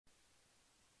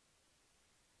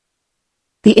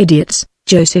The idiots,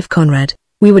 Joseph Conrad.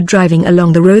 We were driving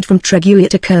along the road from Treguier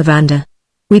to Curvander.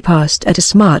 We passed at a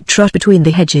smart trot between the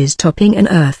hedges topping an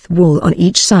earth wall on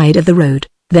each side of the road,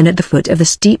 then at the foot of the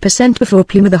steep ascent before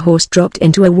Pluma the horse dropped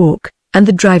into a walk, and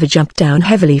the driver jumped down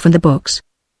heavily from the box.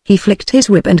 He flicked his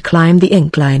whip and climbed the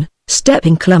incline,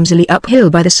 stepping clumsily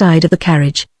uphill by the side of the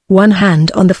carriage, one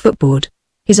hand on the footboard,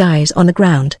 his eyes on the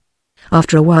ground.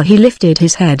 After a while he lifted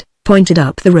his head, pointed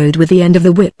up the road with the end of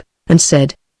the whip, and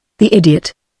said, "The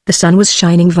idiot." The sun was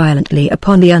shining violently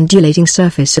upon the undulating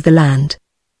surface of the land.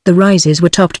 The rises were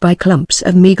topped by clumps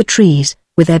of meager trees,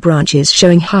 with their branches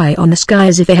showing high on the sky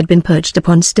as if they had been perched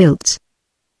upon stilts.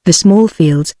 The small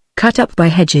fields, cut up by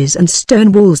hedges and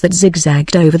stone walls that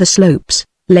zigzagged over the slopes,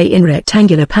 lay in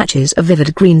rectangular patches of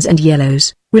vivid greens and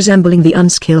yellows, resembling the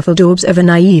unskillful daubs of a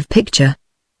naive picture.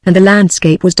 And the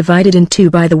landscape was divided in two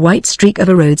by the white streak of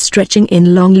a road stretching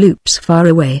in long loops far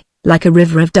away, like a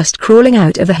river of dust crawling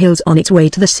out of the hills on its way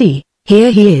to the sea.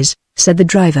 "Here he is," said the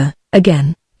driver,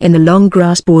 again. In the long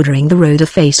grass bordering the road a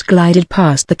face glided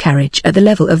past the carriage at the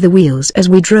level of the wheels as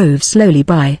we drove slowly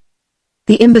by.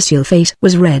 The imbecile face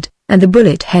was red, and the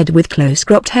bullet head with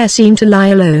close-cropped hair seemed to lie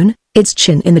alone, its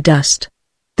chin in the dust.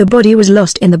 The body was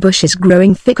lost in the bushes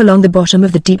growing thick along the bottom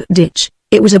of the deep ditch.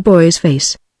 It was a boy's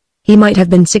face. He might have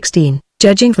been 16,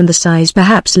 judging from the size,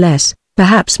 perhaps less,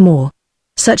 perhaps more.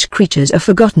 Such creatures are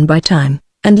forgotten by time,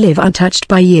 and live untouched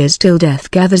by years till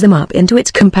death gathers them up into its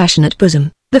compassionate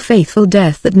bosom, the faithful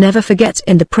death that never forgets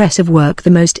in the press of work the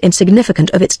most insignificant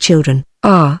of its children.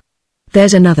 "Ah,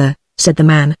 there's another," said the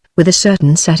man, with a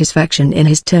certain satisfaction in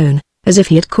his tone, as if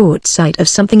he had caught sight of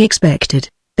something expected.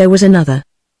 There was another.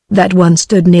 That one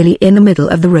stood nearly in the middle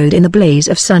of the road in the blaze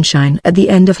of sunshine at the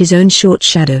end of his own short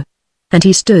shadow. And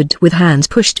he stood with hands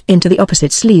pushed into the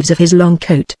opposite sleeves of his long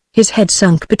coat, his head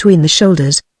sunk between the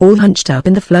shoulders, all hunched up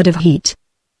in the flood of heat.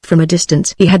 From a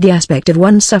distance he had the aspect of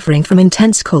one suffering from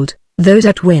intense cold. "Those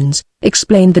are twins,"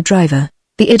 explained the driver.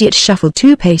 The idiot shuffled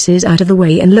 2 paces out of the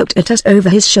way and looked at us over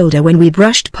his shoulder when we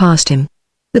brushed past him.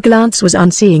 The glance was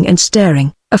unseeing and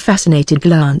staring, a fascinated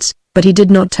glance, but he did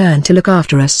not turn to look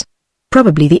after us.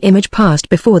 Probably the image passed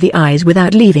before the eyes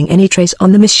without leaving any trace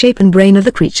on the misshapen brain of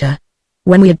the creature.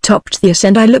 When we had topped the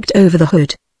ascent I looked over the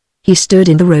hood. He stood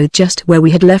in the road just where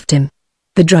we had left him.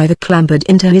 The driver clambered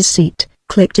into his seat,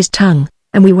 clicked his tongue,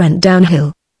 and we went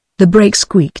downhill. The brakes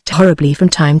squeaked horribly from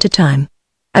time to time.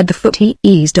 At the foot he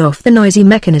eased off the noisy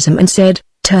mechanism and said,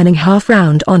 turning half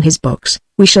round on his box,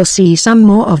 "We shall see some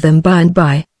more of them by and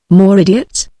by." "More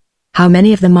idiots? How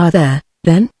many of them are there,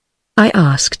 then?" I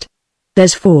asked.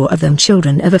 "There's 4 of them,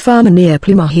 children of a farmer near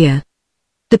Pluma here.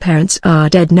 The parents are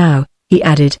dead now," he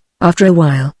added, after a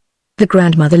while. "The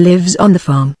grandmother lives on the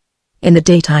farm. In the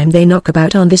daytime they knock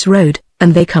about on this road,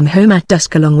 and they come home at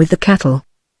dusk along with the cattle.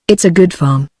 It's a good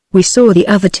farm." We saw the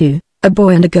other 2, a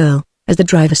boy and a girl, as the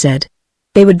driver said.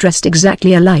 They were dressed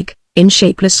exactly alike, in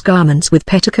shapeless garments with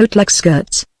petticoat-like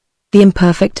skirts. The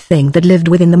imperfect thing that lived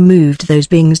within them moved those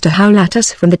beings to howl at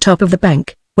us from the top of the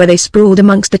bank, where they sprawled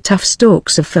amongst the tough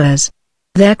stalks of firs.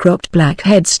 Their cropped black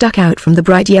heads stuck out from the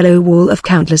bright yellow wall of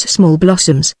countless small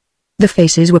blossoms. The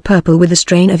faces were purple with the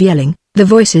strain of yelling, the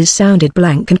voices sounded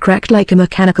blank and cracked like a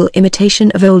mechanical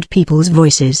imitation of old people's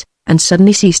voices, and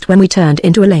suddenly ceased when we turned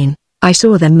into a lane. I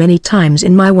saw them many times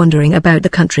in my wandering about the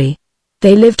country.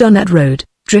 They lived on that road,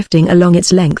 drifting along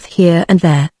its length here and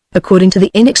there, according to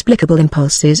the inexplicable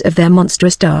impulses of their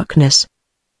monstrous darkness.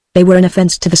 They were an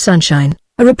offense to the sunshine,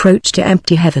 a reproach to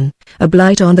empty heaven, a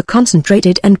blight on the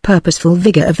concentrated and purposeful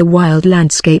vigor of the wild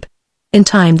landscape. In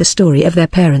time the story of their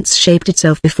parents shaped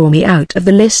itself before me out of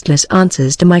the listless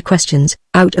answers to my questions,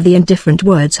 out of the indifferent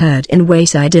words heard in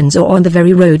wayside inns or on the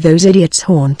very road those idiots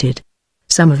haunted.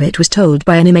 Some of it was told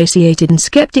by an emaciated and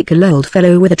skeptical old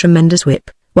fellow with a tremendous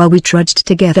whip, while we trudged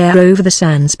together over the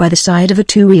sands by the side of a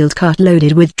 2-wheeled cart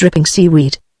loaded with dripping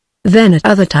seaweed. Then at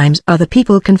other times other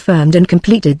people confirmed and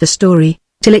completed the story,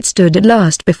 till it stood at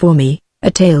last before me,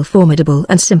 a tale formidable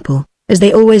and simple, as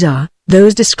they always are,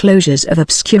 those disclosures of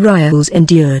obscure riddles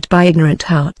endured by ignorant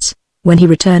hearts. When he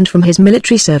returned from his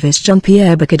military service,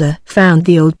 Jean-Pierre Bacada found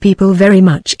the old people very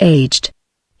much aged.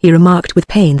 He remarked with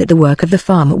pain that the work of the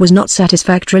farmer was not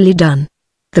satisfactorily done.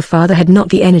 The father had not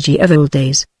the energy of old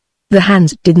days. The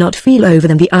hands did not feel over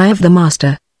them the eye of the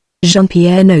master.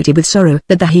 Jean-Pierre noted with sorrow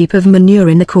that the heap of manure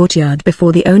in the courtyard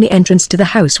before the only entrance to the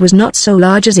house was not so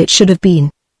large as it should have been.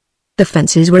 The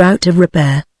fences were out of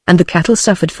repair, and the cattle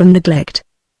suffered from neglect.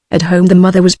 At home the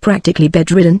mother was practically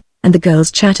bedridden, and the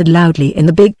girls chattered loudly in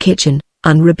the big kitchen,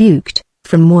 unrebuked,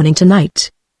 from morning to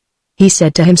night. He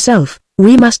said to himself,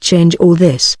 "We must change all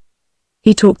this."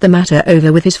 He talked the matter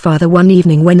over with his father one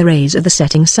evening when the rays of the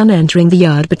setting sun entering the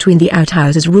yard between the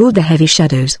outhouses ruled the heavy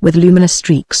shadows with luminous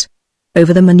streaks.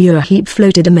 Over the manure heap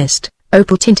floated a mist,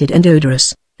 opal-tinted and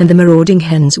odorous, and the marauding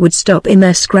hens would stop in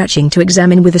their scratching to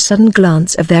examine with a sudden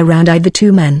glance of their round-eyed the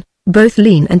two men, both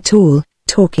lean and tall,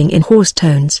 talking in hoarse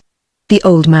tones. The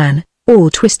old man,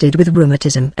 all twisted with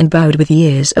rheumatism and bowed with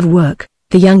years of work,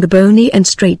 the younger bony and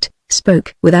straight,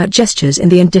 spoke without gestures in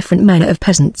the indifferent manner of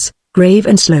peasants, grave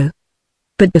and slow.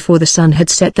 But before the sun had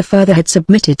set the father had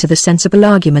submitted to the sensible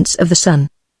arguments of the son.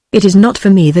 "It is not for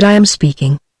me that I am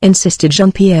speaking," insisted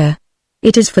Jean-Pierre.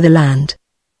 "It is for the land.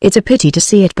 It's a pity to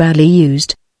see it badly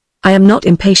used. I am not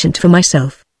impatient for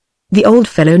myself." The old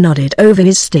fellow nodded over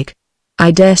his stick.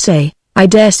 I dare say,"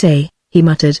 he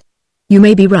muttered. "You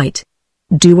may be right.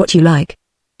 Do what you like.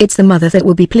 It's the mother that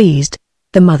will be pleased."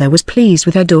 The mother was pleased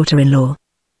with her daughter-in-law.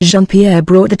 Jean-Pierre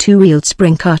brought the two-wheeled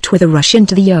spring cart with a rush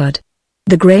into the yard.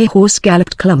 The grey horse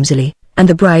galloped clumsily, and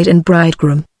the bride and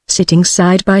bridegroom, sitting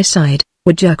side by side,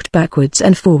 were jerked backwards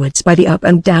and forwards by the up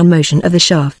and down motion of the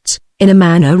shafts, in a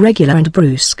manner regular and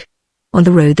brusque. On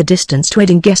the road the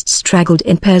distance-treading guests straggled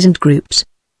in pairs and groups.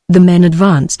 The men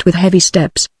advanced with heavy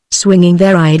steps, swinging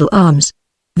their idle arms.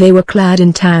 They were clad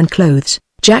in tan clothes,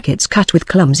 jackets cut with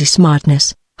clumsy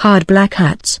smartness, hard black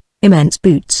hats, immense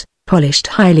boots, polished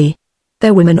highly.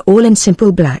 Their women all in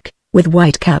simple black, with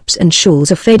white caps and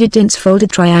shawls of faded tints folded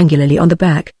triangularly on the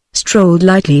back, strolled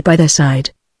lightly by their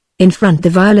side. In front the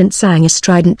violin sang a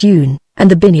strident tune,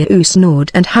 and the biniou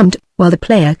snored and hummed, while the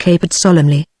player capered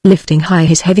solemnly, lifting high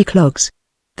his heavy clogs.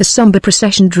 The sombre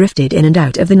procession drifted in and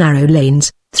out of the narrow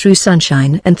lanes, through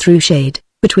sunshine and through shade,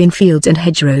 between fields and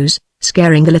hedgerows,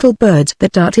 scaring the little birds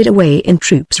that darted away in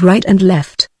troops right and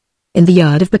left. In the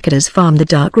yard of Bacada's farm the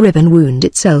dark ribbon wound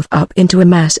itself up into a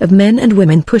mass of men and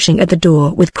women pushing at the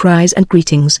door with cries and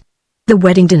greetings. The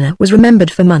wedding dinner was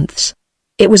remembered for months.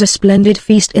 It was a splendid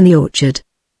feast in the orchard.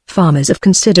 Farmers of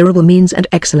considerable means and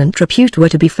excellent repute were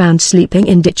to be found sleeping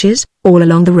in ditches, all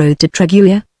along the road to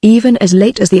Treguier, even as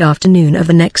late as the afternoon of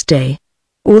the next day.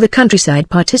 All the countryside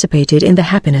participated in the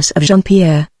happiness of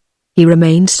Jean-Pierre. He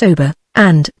remained sober,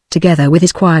 and, together with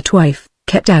his quiet wife,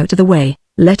 kept out of the way,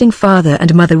 letting father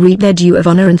and mother reap their due of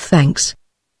honor and thanks.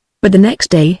 But the next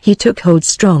day he took hold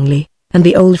strongly, and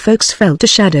the old folks felt a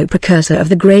shadow precursor of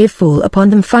the grave fall upon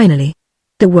them finally.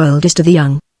 The world is to the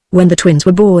young. When the twins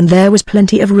were born there was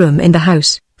plenty of room in the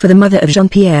house, for the mother of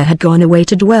Jean-Pierre had gone away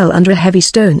to dwell under a heavy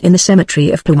stone in the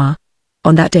cemetery of Poumar.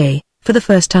 On that day, for the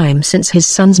first time since his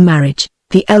son's marriage,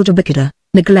 the elder Bacada,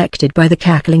 neglected by the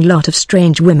cackling lot of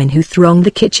strange women who thronged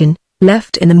the kitchen,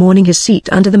 left in the morning his seat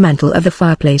under the mantel of the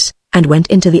fireplace, and went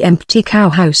into the empty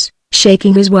cow-house,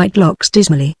 shaking his white locks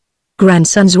dismally.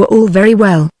 Grandsons were all very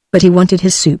well, but he wanted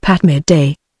his soup at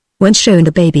midday. When shown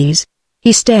the babies,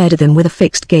 he stared at them with a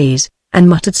fixed gaze, and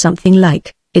muttered something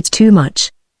like, "It's too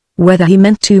much." Whether he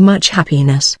meant too much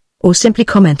happiness, or simply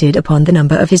commented upon the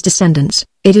number of his descendants,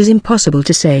 it is impossible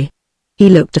to say. He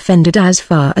looked offended as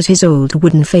far as his old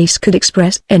wooden face could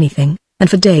express anything, and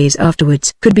for days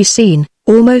afterwards could be seen,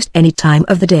 almost any time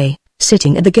of the day,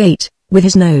 sitting at the gate, with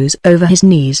his nose over his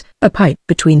knees, a pipe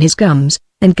between his gums,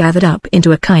 and gathered up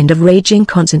into a kind of raging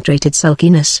concentrated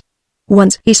sulkiness.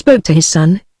 Once he spoke to his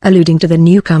son, alluding to the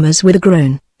newcomers with a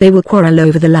groan, "They will quarrel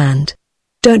over the land."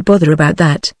 "Don't bother about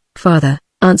that, father,"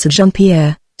 answered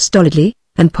Jean-Pierre, stolidly,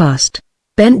 and passed,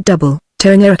 bent double,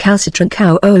 towing a recalcitrant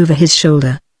cow over his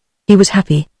shoulder. He was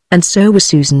happy, and so was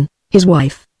Susan, his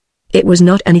wife. It was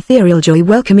not an ethereal joy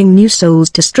welcoming new souls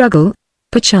to struggle,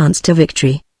 perchance to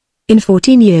victory. In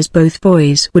 14 years both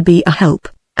boys would be a help,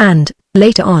 and,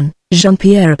 later on,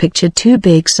 Jean-Pierre pictured two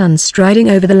big sons striding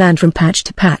over the land from patch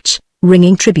to patch,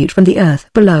 wringing tribute from the earth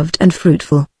beloved and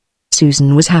fruitful.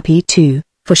 Susan was happy too,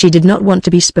 for she did not want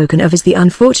to be spoken of as the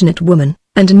unfortunate woman,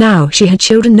 and now she had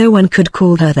children no one could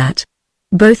call her that.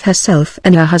 Both herself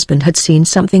and her husband had seen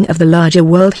something of the larger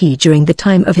world during the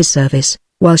time of his service,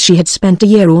 while she had spent a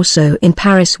year or so in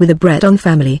Paris with a Breton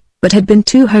family, but had been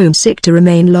too homesick to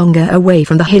remain longer away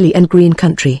from the hilly and green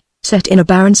country, set in a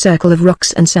barren circle of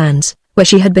rocks and sands, where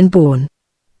she had been born.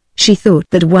 She thought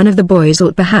that one of the boys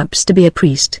ought perhaps to be a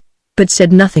priest, but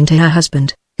said nothing to her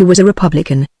husband, who was a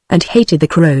Republican, and hated the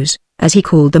crows, as he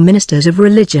called the ministers of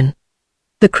religion.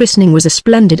 The christening was a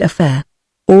splendid affair.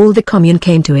 All the commune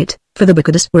came to it, for the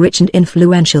Bacadas were rich and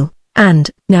influential,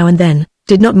 and, now and then,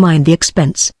 did not mind the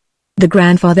expense. The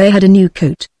grandfather had a new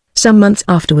coat. Some months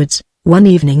afterwards, one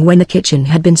evening when the kitchen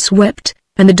had been swept,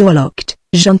 and the door locked,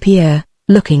 Jean-Pierre,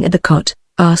 looking at the cot,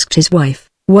 asked his wife,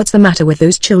 "What's the matter with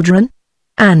those children?"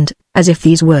 And, as if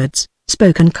these words,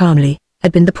 spoken calmly,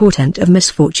 had been the portent of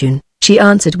misfortune, she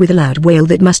answered with a loud wail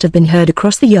that must have been heard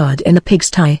across the yard in the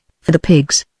pigsty, For the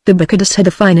pigs, the Bacadus had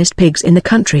the finest pigs in the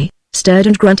country, stirred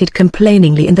and grunted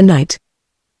complainingly in the night.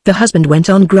 The husband went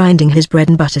on grinding his bread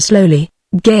and butter slowly,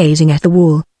 gazing at the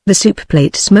wall, the soup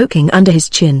plate smoking under his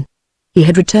chin. He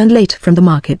had returned late from the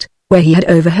market, where he had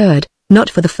overheard, not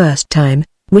for the first time,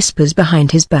 whispers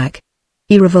behind his back.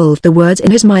 He revolved the words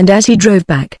in his mind as he drove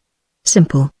back.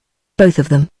 Simple. Both of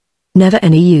them. Never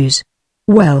any use.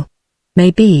 Well.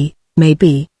 Maybe.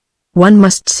 One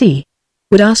must see.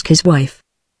 Would ask his wife.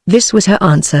 This was her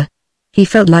answer. He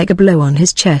felt like a blow on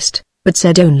his chest, but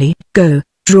said only, "Go,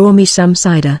 draw me some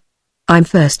cider. I'm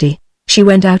thirsty." She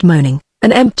went out moaning,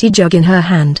 an empty jug in her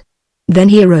hand. Then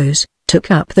he arose, took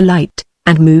up the light,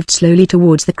 and moved slowly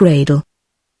towards the cradle.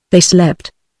 They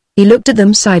slept. He looked at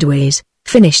them sideways,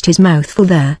 finished his mouthful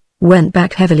there, went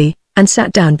back heavily, and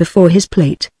sat down before his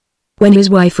plate. When his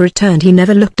wife returned he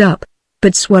never looked up,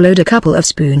 but swallowed a couple of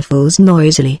spoonfuls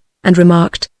noisily, and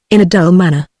remarked, in a dull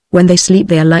manner, "When they sleep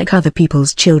they are like other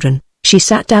people's children." She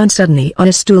sat down suddenly on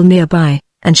a stool nearby,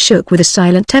 and shook with a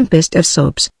silent tempest of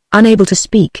sobs, unable to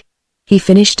speak. He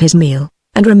finished his meal,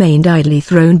 and remained idly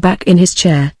thrown back in his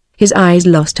chair, his eyes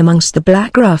lost amongst the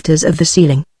black rafters of the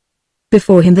ceiling.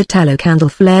 Before him the tallow candle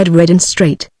flared red and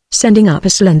straight, sending up a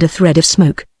slender thread of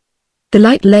smoke. The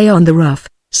light lay on the rough,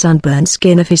 sunburned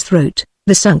skin of his throat,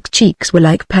 the sunk cheeks were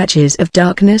like patches of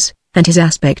darkness, and his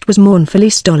aspect was mournfully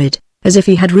stolid, as if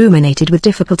he had ruminated with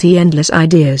difficulty endless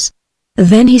ideas.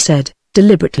 Then he said,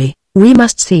 deliberately, "We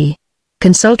must see.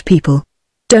 Consult people.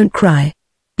 Don't cry.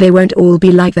 They won't all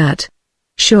be like that.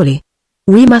 Surely.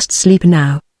 We must sleep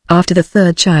now." After the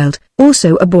third child,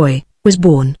 also a boy, was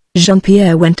born,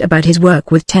 Jean-Pierre went about his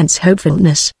work with tense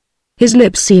hopefulness. His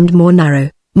lips seemed more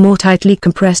narrow, more tightly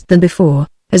compressed than before,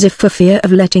 as if for fear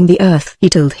of letting the earth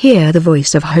hear the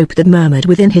voice of hope that murmured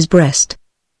within his breast.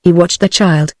 He watched the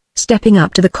child, stepping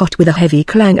up to the cot with a heavy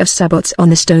clang of sabots on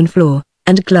the stone floor,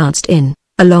 and glanced in,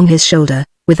 along his shoulder,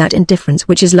 with that indifference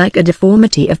which is like a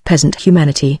deformity of peasant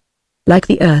humanity. Like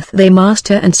the earth they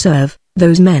master and serve,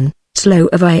 those men, slow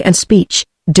of eye and speech,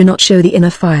 do not show the inner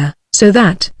fire, so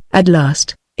that, at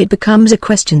last, it becomes a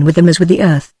question with them as with the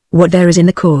earth, what there is in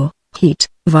the core, heat,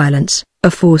 violence,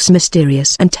 a force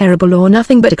mysterious and terrible, or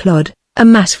nothing but a clod, a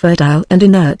mass fertile and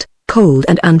inert, cold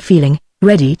and unfeeling,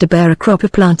 ready to bear a crop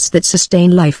of plants that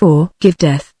sustain life or give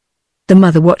death. The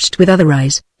mother watched with other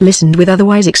eyes, listened with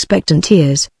otherwise expectant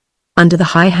ears. Under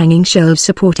the high-hanging shelves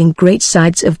supporting great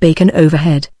sides of bacon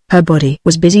overhead, her body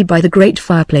was busy by the great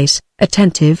fireplace,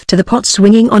 attentive to the pot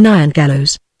swinging on iron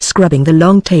gallows, scrubbing the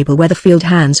long table where the field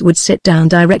hands would sit down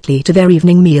directly to their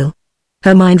evening meal.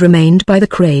 Her mind remained by the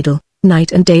cradle,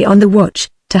 night and day on the watch,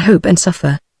 to hope and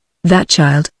suffer. That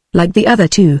child, like the other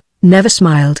two, never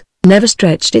smiled, never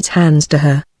stretched its hands to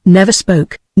her, never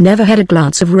spoke, never had a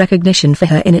glance of recognition for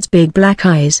her in its big black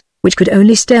eyes, which could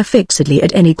only stare fixedly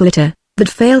at any glitter, but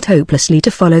failed hopelessly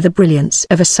to follow the brilliance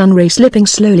of a sun ray slipping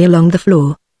slowly along the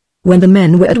floor. When the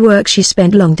men were at work she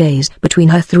spent long days between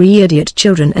her 3 idiot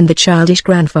children and the childish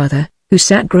grandfather, who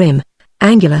sat grim,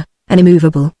 angular, and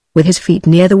immovable, with his feet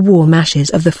near the warm ashes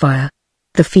of the fire.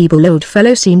 The feeble old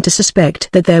fellow seemed to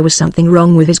suspect that there was something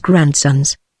wrong with his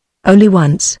grandsons. Only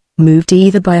once, moved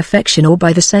either by affection or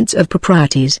by the sense of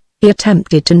proprieties, he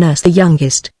attempted to nurse the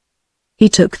youngest. He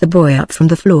took the boy up from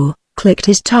the floor, clicked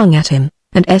his tongue at him,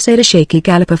 and essayed a shaky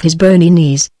gallop of his bony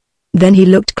knees. Then he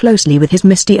looked closely with his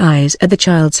misty eyes at the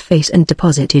child's face and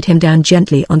deposited him down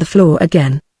gently on the floor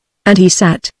again. And he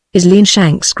sat, his lean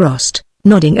shanks crossed,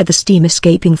 nodding at the steam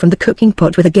escaping from the cooking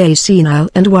pot with a gaze senile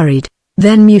and worried.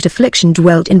 Then mute affliction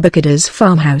dwelt in Bacada's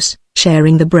farmhouse,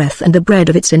 sharing the breath and the bread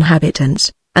of its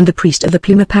inhabitants, and the priest of the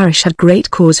Pluma parish had great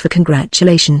cause for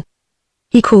congratulation.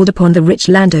 He called upon the rich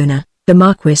landowner, the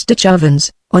Marquis de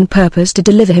Chavans, on purpose to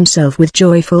deliver himself with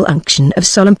joyful unction of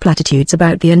solemn platitudes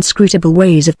about the inscrutable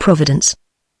ways of Providence.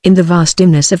 In the vast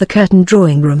dimness of the curtained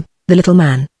drawing-room, the little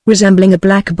man, resembling a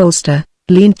black bolster,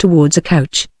 leaned towards a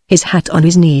couch, his hat on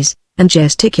his knees, and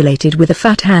gesticulated with a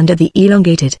fat hand at the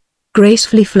elongated,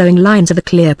 gracefully flowing lines of the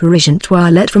clear Parisian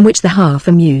toilette from which the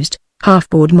half-amused,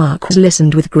 half-bored Marquis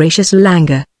listened with gracious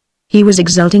languor. He was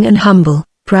exulting and humble,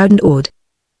 proud and awed.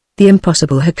 The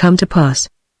impossible had come to pass.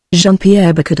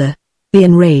 Jean-Pierre Bacada, the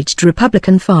enraged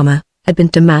Republican farmer, had been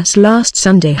to Mass last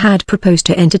Sunday, had proposed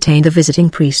to entertain the visiting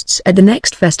priests at the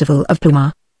next festival of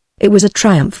Pluma. It was a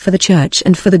triumph for the church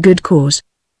and for the good cause.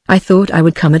 I thought I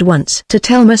would come at once to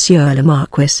tell Monsieur le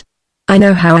Marquis. I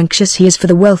know how anxious he is for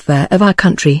the welfare of our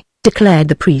country, declared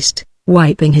the priest,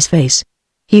 wiping his face.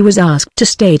 He was asked to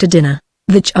stay to dinner,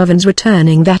 the Chavans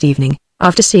returning that evening,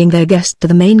 after seeing their guest to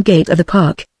the main gate of the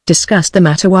park, discussed the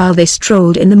matter while they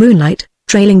strolled in the moonlight,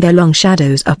 trailing their long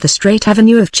shadows up the straight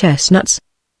avenue of chestnuts.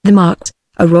 The Marquis,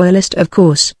 a royalist of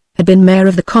course, had been mayor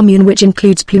of the commune, which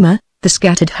includes Pluma, the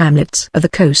scattered hamlets of the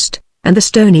coast, and the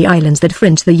stony islands that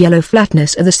fringe the yellow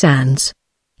flatness of the sands.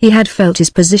 He had felt his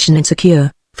position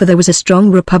insecure, for there was a strong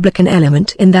Republican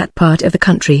element in that part of the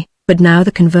country, but now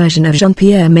the conversion of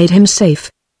Jean-Pierre made him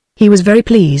safe. He was very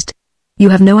pleased. "You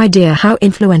have no idea how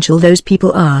influential those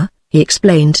people are," he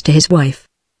explained to his wife.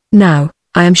 "Now,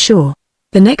 I am sure,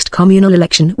 the next communal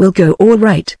election will go all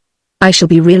right. I shall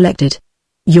be re-elected."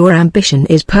 "Your ambition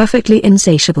is perfectly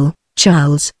insatiable,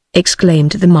 Charles,"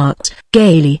 exclaimed the Marquis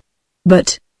gaily.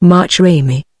 "But, March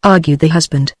Raimy," argued the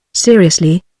husband,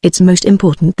 seriously, "it's most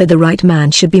important that the right man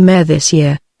should be mayor this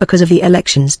year, because of the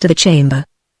elections to the chamber.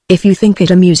 If you think it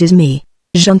amuses me."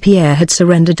 Jean-Pierre had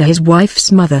surrendered to his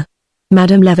wife's mother.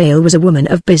 Madame Lavale was a woman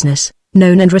of business,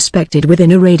 known and respected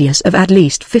within a radius of at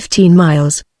least 15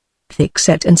 miles.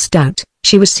 Thick-set and stout,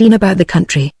 she was seen about the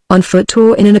country, on foot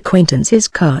or in an acquaintance's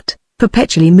cart,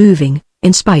 perpetually moving,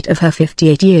 in spite of her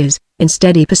 58 years, in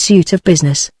steady pursuit of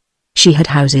business. She had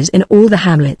houses in all the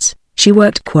hamlets, she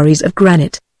worked quarries of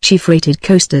granite, she freighted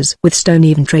coasters with stone,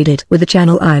 even traded with the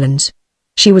Channel Islands.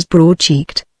 She was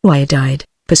broad-cheeked, wide-eyed,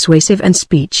 persuasive in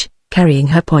speech, carrying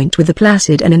her point with the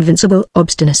placid and invincible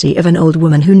obstinacy of an old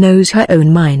woman who knows her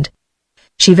own mind.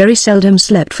 She very seldom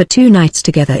slept for 2 nights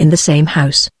together in the same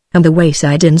house, and the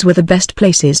wayside inns were the best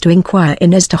places to inquire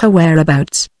in as to her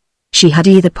whereabouts. She had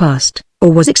either passed,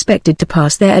 or was expected to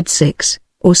pass there at 6,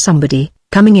 or somebody,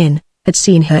 coming in, had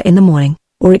seen her in the morning,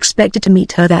 or expected to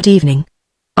meet her that evening.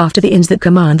 After the inns that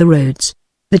command the roads,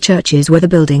 the churches were the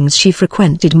buildings she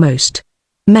frequented most.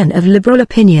 Men of liberal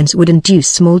opinions would induce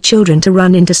small children to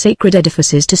run into sacred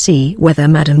edifices to see whether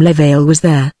Madame Lavale was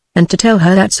there, and to tell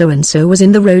her that so-and-so was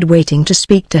in the road waiting to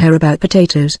speak to her about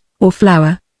potatoes, or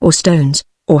flour, or stones,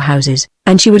 or houses,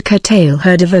 and she would curtail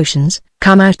her devotions,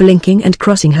 come out blinking and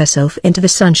crossing herself into the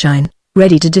sunshine,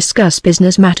 ready to discuss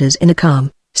business matters in a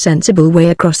calm, sensible way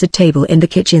across the table in the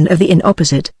kitchen of the inn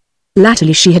opposite.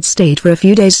 Latterly she had stayed for a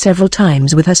few days several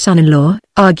times with her son-in-law,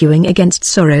 arguing against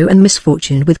sorrow and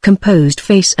misfortune with composed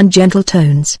face and gentle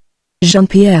tones.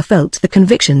 Jean-Pierre felt the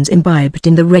convictions imbibed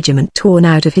in the regiment torn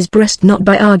out of his breast not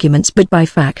by arguments but by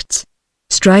facts.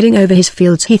 Striding over his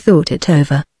fields he thought it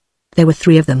over. There were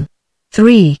 3 of them.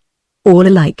 3. All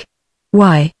alike.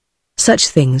 Why? Such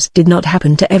things did not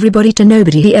happen to everybody, to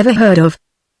nobody he ever heard of.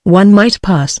 1 might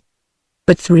pass.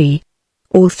 But 3.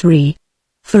 All 3.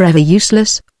 Forever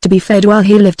useless, to be fed while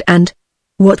he lived, and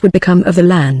what would become of the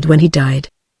land when he died?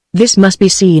 This must be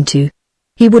seen to.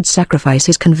 He would sacrifice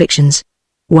his convictions.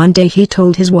 One day he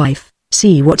told his wife,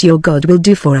 "See what your God will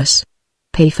do for us.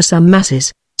 Pay for some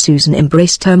masses." Susan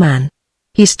embraced her man.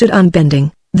 He stood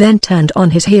unbending, then turned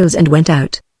on his heels and went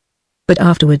out. But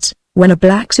afterwards, when a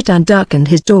black soutane darkened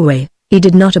his doorway, he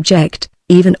did not object,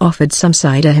 even offered some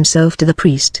cider himself to the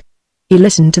priest. He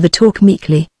listened to the talk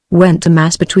meekly, went to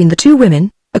mass between the 2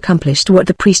 women, accomplished what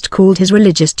the priest called his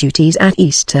religious duties at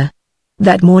Easter.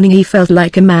 That morning he felt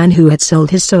like a man who had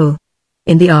sold his soul.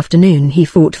 In the afternoon he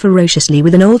fought ferociously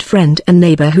with an old friend and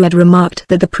neighbor who had remarked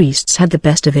that the priests had the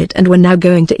best of it and were now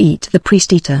going to eat the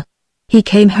priest-eater. He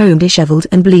came home disheveled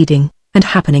and bleeding, and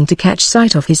happening to catch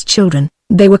sight of his children,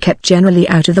 they were kept generally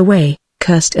out of the way,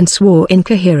 cursed and swore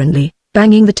incoherently,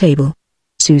 banging the table.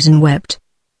 Susan wept.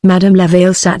 Madame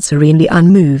Lavale sat serenely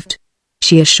unmoved.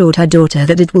 She assured her daughter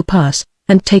that it will pass,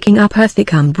 and taking up her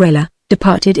thick umbrella,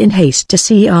 departed in haste to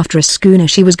see after a schooner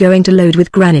she was going to load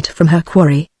with granite from her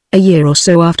quarry. A year or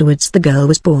so afterwards the girl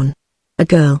was born. A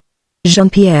girl.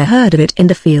 Jean-Pierre heard of it in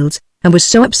the fields, and was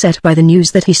so upset by the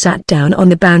news that he sat down on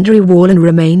the boundary wall and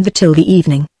remained there till the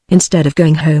evening, instead of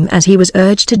going home as he was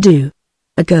urged to do.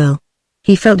 A girl.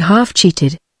 He felt half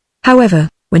cheated. However,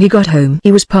 when he got home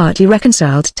he was partly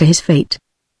reconciled to his fate.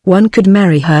 One could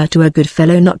marry her to a good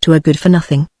fellow, not to a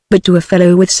good-for-nothing, but to a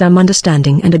fellow with some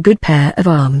understanding and a good pair of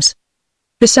arms.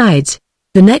 Besides,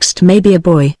 the next may be a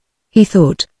boy, he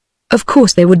thought. Of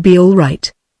course they would be all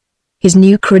right. His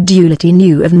new credulity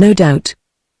knew of no doubt.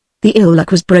 The ill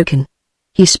luck was broken.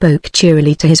 He spoke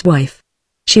cheerily to his wife.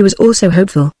 She was also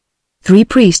hopeful. 3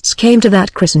 priests came to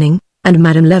that christening, and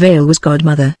Madame Lavale was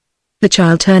godmother. The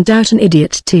child turned out an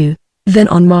idiot too. Then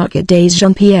on market days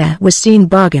Jean-Pierre was seen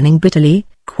bargaining bitterly,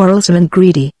 quarrelsome and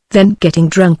greedy, then getting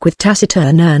drunk with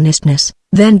taciturn earnestness,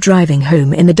 then driving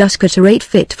home in the dusk at a rate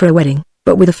fit for a wedding,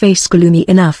 but with a face gloomy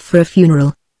enough for a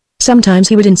funeral. Sometimes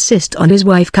he would insist on his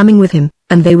wife coming with him,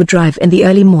 and they would drive in the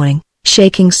early morning,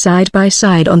 shaking side by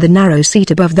side on the narrow seat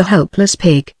above the helpless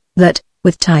pig, that,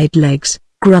 with tied legs,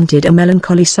 grunted a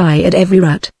melancholy sigh at every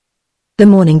rut. The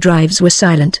morning drives were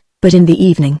silent, but in the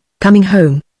evening, coming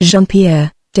home,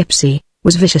 Jean-Pierre, tipsy,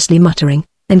 was viciously muttering,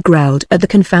 and growled at the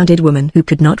confounded woman who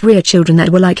could not rear children that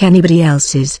were like anybody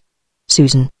else's.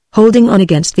 Susan, holding on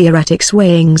against the erratic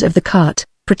swayings of the cart,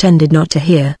 pretended not to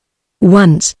hear.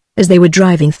 Once, as they were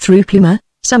driving through Pluma,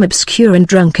 some obscure and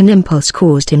drunken impulse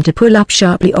caused him to pull up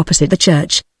sharply opposite the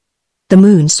church. The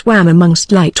moon swam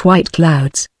amongst light white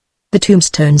clouds. The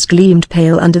tombstones gleamed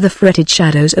pale under the fretted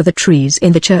shadows of the trees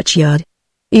in the churchyard.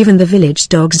 Even the village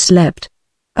dogs slept.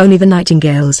 Only the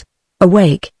nightingales,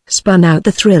 awake, spun out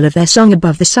the thrill of their song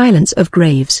above the silence of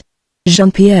graves.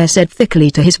 Jean-Pierre said thickly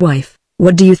to his wife,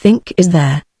 "What do you think is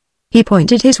there?" He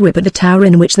pointed his whip at the tower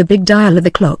in which the big dial of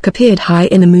the clock appeared high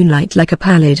in the moonlight like a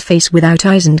pallid face without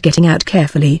eyes, and getting out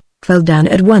carefully, fell down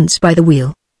at once by the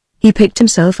wheel. He picked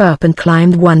himself up and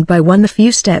climbed one by one the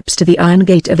few steps to the iron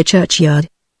gate of the churchyard.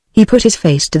 He put his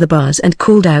face to the bars and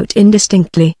called out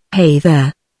indistinctly, "Hey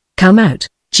there! Come out,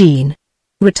 Jean!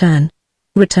 Return!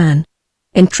 Return!"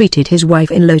 Entreated his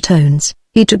wife in low tones.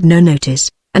 He took no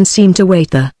notice, and seemed to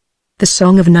wait there. The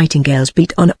song of nightingales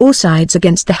beat on all sides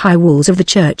against the high walls of the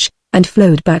church, and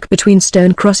flowed back between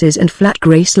stone crosses and flat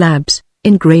grey slabs,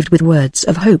 engraved with words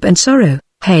of hope and sorrow.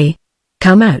 "Hey!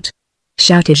 Come out!"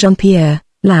 shouted Jean-Pierre,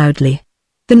 loudly.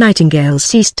 The nightingales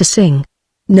ceased to sing.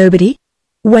 "Nobody?"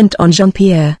 went on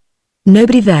Jean-Pierre.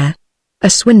 "Nobody there? A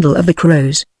swindle of the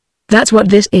crows. That's what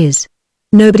this is.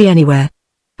 Nobody anywhere.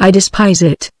 I despise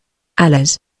it.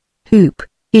 Allez! Hoop!"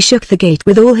 He shook the gate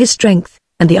with all his strength,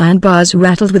 and the iron bars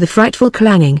rattled with a frightful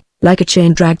clanging, like a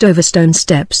chain dragged over stone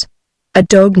steps. A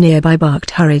dog nearby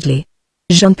barked hurriedly.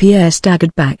 Jean-Pierre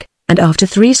staggered back, and after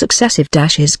 3 successive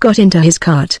dashes got into his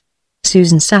cart.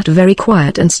 Susan sat very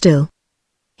quiet and still.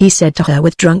 He said to her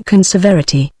with drunken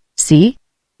severity, "See?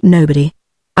 Nobody.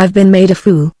 I've been made a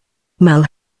fool. Mal.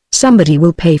 Somebody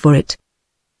will pay for it.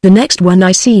 The next one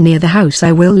I see near the house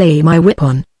I will lay my whip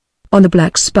on. On the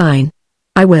black spine.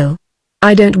 I will.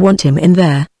 I don't want him in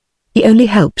there. He only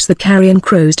helps the carrion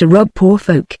crows to rob poor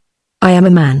folk. I am a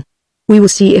man. We will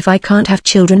see if I can't have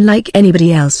children like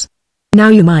anybody else. Now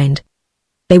you mind.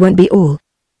 They won't be all.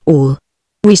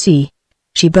 We see."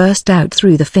 She burst out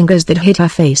through the fingers that hid her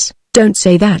face. "Don't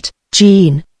say that,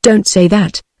 Jean, don't say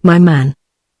that, my man."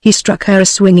 He struck her a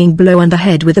swinging blow on the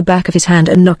head with the back of his hand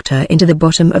and knocked her into the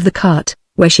bottom of the cart,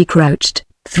 where she crouched,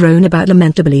 thrown about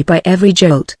lamentably by every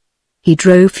jolt. He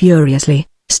drove furiously,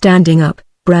 standing up,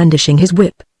 brandishing his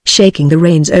whip, shaking the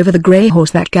reins over the grey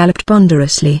horse that galloped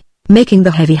ponderously, making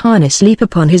the heavy harness leap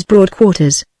upon his broad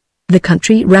quarters. The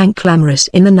country rang clamorous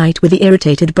in the night with the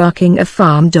irritated barking of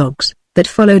farm dogs, that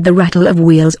followed the rattle of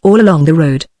wheels all along the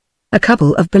road. A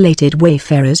couple of belated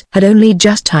wayfarers had only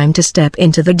just time to step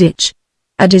into the ditch.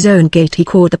 At his own gate he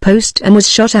caught the post and was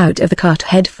shot out of the cart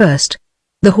head first.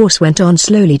 The horse went on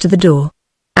slowly to the door.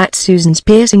 At Susan's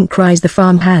piercing cries the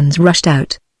farm hands rushed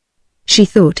out. She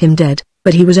thought him dead,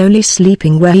 but he was only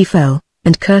sleeping where he fell,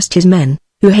 and cursed his men,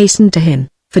 who hastened to him,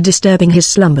 for disturbing his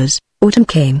slumbers. Autumn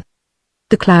came.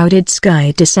 The clouded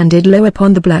sky descended low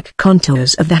upon the black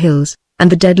contours of the hills,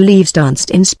 and the dead leaves danced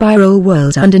in spiral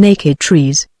whirls under naked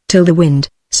trees, till the wind,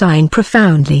 sighing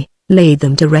profoundly, laid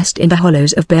them to rest in the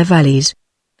hollows of bare valleys.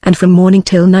 And from morning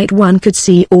till night one could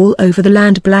see all over the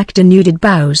land black denuded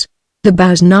boughs. The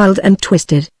boughs gnarled and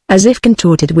twisted, as if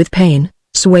contorted with pain,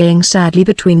 swaying sadly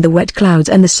between the wet clouds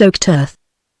and the soaked earth.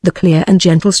 The clear and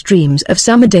gentle streams of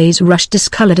summer days rushed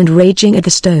discolored and raging at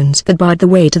the stones that barred the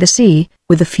way to the sea,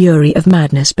 with the fury of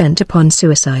madness bent upon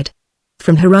suicide.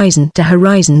 From horizon to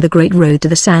horizon the great road to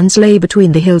the sands lay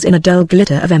between the hills in a dull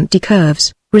glitter of empty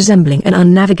curves, resembling an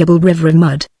unnavigable river of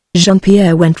mud.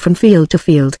 Jean-Pierre went from field to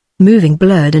field, moving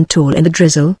blurred and tall in the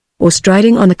drizzle, or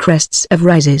striding on the crests of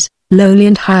rises, lowly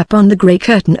and high upon the grey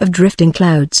curtain of drifting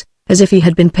clouds, as if he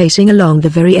had been pacing along the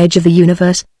very edge of the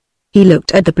universe. He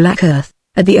looked at the black earth,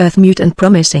 at the earth mute and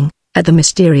promising, at the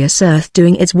mysterious earth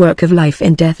doing its work of life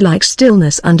in death-like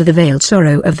stillness under the veiled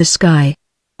sorrow of the sky.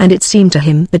 And it seemed to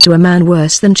him that to a man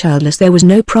worse than childless there was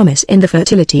no promise in the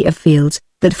fertility of fields,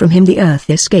 that from him the earth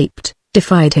escaped,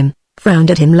 defied him, frowned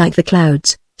at him like the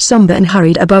clouds, somber and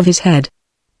hurried above his head.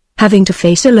 Having to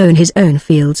face alone his own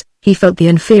fields, he felt the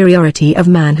inferiority of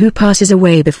man who passes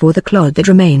away before the clod that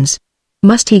remains.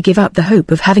 Must he give up the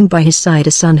hope of having by his side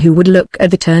a son who would look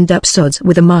at the turned-up sods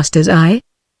with a master's eye?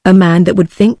 A man that would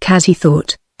think as he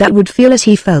thought, that would feel as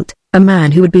he felt, a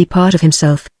man who would be part of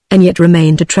himself, and yet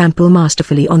remain to trample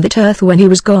masterfully on that earth when he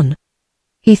was gone.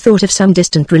 He thought of some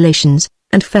distant relations,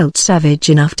 and felt savage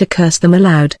enough to curse them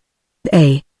aloud.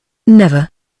 Never.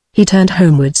 He turned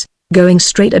homewards, going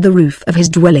straight at the roof of his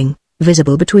dwelling,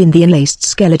 visible between the enlaced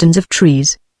skeletons of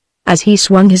trees. As he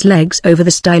swung his legs over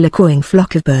the stile a cawing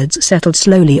flock of birds settled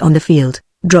slowly on the field,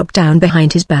 dropped down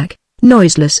behind his back,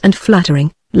 noiseless and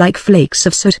fluttering, like flakes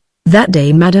of soot. That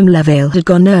day Madame Lavelle had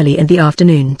gone early in the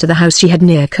afternoon to the house she had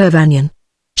near Kervanion.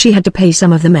 She had to pay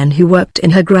some of the men who worked in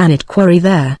her granite quarry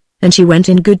there, and she went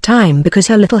in good time because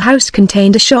her little house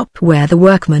contained a shop where the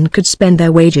workmen could spend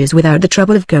their wages without the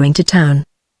trouble of going to town.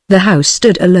 The house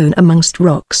stood alone amongst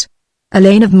rocks. A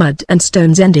lane of mud and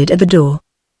stones ended at the door.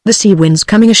 The sea winds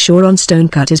coming ashore on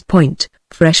Stonecutters Point,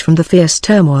 fresh from the fierce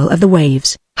turmoil of the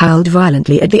waves, howled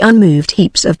violently at the unmoved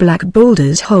heaps of black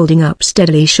boulders holding up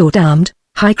steadily short-armed,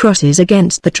 high crosses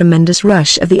against the tremendous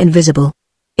rush of the invisible.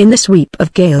 In the sweep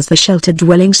of gales the sheltered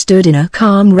dwelling stood in a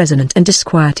calm resonant and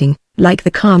disquieting, like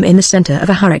the calm in the center of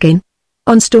a hurricane.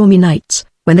 On stormy nights,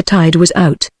 when the tide was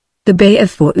out, the bay of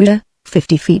Fort Uda,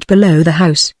 50 feet below the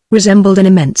house, resembled an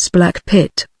immense black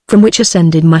pit, from which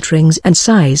ascended mutterings and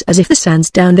sighs as if the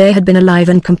sands down there had been alive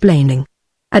and complaining.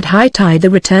 At high tide the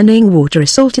returning water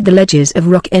assaulted the ledges of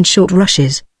rock in short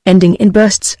rushes, ending in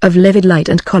bursts of livid light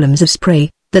and columns of spray,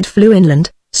 that flew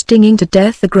inland, stinging to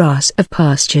death the grass of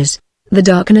pastures. The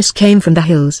darkness came from the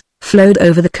hills, flowed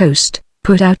over the coast,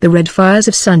 put out the red fires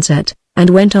of sunset, and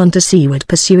went on to seaward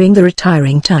pursuing the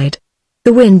retiring tide.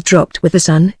 The wind dropped with the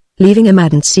sun, leaving a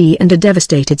maddened sea and a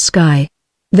devastated sky.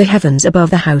 The heavens above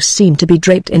the house seemed to be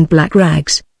draped in black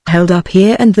rags, held up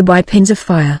here and there by pins of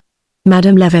fire.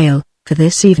 Madame Lavale, for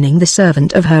this evening the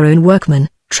servant of her own workmen,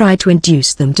 tried to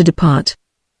induce them to depart.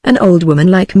 "An old woman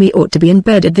like me ought to be in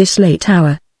bed at this late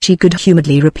hour," she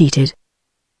good-humoredly repeated.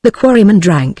 The quarrymen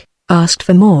drank, asked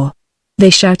for more. They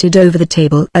shouted over the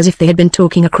table as if they had been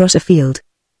talking across a field.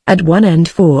 At one end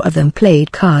 4 of them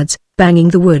played cards, banging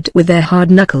the wood with their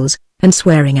hard knuckles, and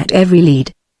swearing at every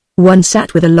lead. One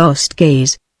sat with a lost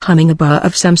gaze, humming a bar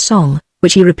of some song,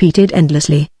 which he repeated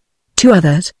endlessly. 2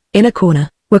 others, in a corner,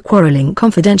 were quarreling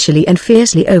confidentially and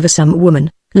fiercely over some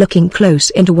woman, looking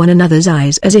close into one another's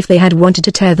eyes as if they had wanted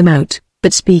to tear them out,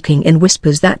 but speaking in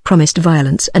whispers that promised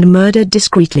violence and murder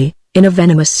discreetly, in a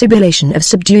venomous sibilation of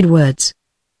subdued words.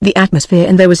 The atmosphere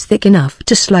in there was thick enough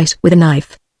to slice with a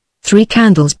knife. 3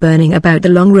 candles burning about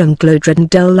the long room glowed red and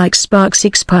dull like sparks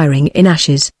expiring in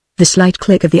ashes. The slight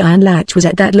click of the iron latch was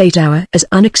at that late hour as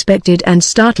unexpected and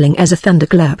startling as a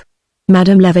thunderclap.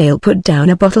 Madame Lavale put down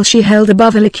a bottle she held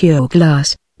above a liqueur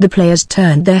glass. The players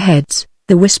turned their heads,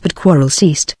 the whispered quarrel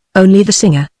ceased, only the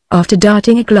singer, after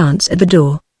darting a glance at the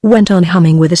door, went on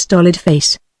humming with a stolid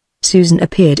face. Susan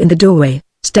appeared in the doorway,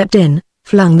 stepped in,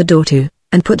 flung the door to,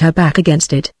 and put her back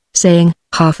against it, saying,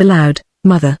 half aloud,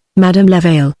 "Mother." Madame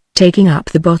Lavale, taking up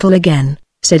the bottle again,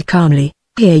 said calmly,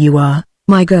 "Here you are,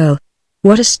 my girl.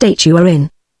 What a state you are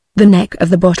in." The neck of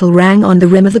the bottle rang on the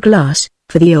rim of the glass,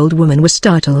 for the old woman was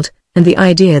startled, and the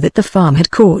idea that the farm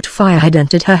had caught fire had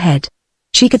entered her head.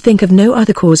 She could think of no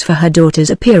other cause for her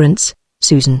daughter's appearance.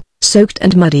 Susan, soaked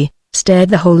and muddy, stared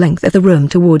the whole length of the room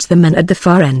towards the men at the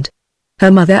far end.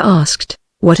 Her mother asked,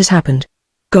 "What has happened?"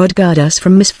 "God guard us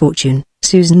from misfortune."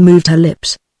 Susan moved her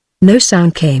lips. No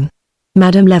sound came.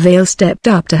 Madame Lavale stepped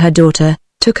up to her daughter,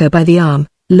 took her by the arm,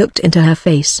 looked into her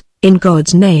face. "In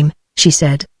God's name," she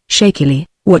said, shakily,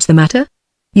 "what's the matter?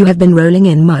 You have been rolling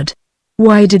in mud.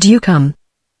 Why did you come?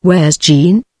 Where's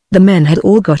Jean?" The men had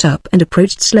all got up and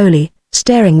approached slowly,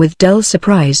 staring with dull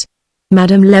surprise.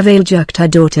 Madame Lavale jerked her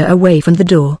daughter away from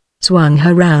the door, swung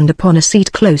her round upon a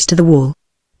seat close to the wall.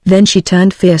 Then she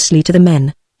turned fiercely to the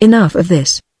men. "Enough of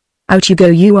this. Out you go,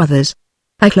 you others."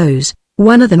 "I close,"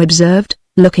 one of them observed,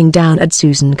 looking down at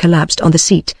Susan collapsed on the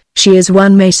seat. "She is,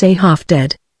 one may say, half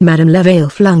dead." Madame Lavale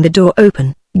flung the door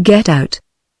open. "Get out.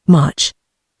 March,"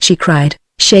 she cried,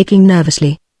 shaking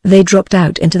nervously. They dropped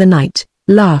out into the night,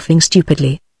 laughing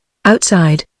stupidly.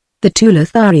 Outside, the 2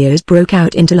 Lotharios broke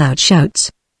out into loud shouts.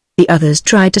 The others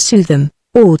tried to soothe them,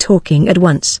 all talking at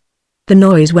once. The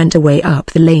noise went away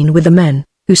up the lane with the men,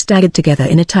 who staggered together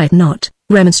in a tight knot,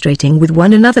 remonstrating with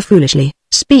one another foolishly.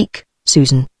 "Speak,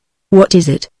 Susan. What is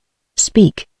it?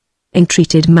 Speak,"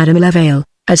 entreated Madame Lavale.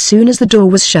 As soon as the door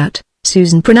was shut,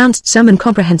 Susan pronounced some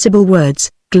incomprehensible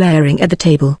words, glaring at the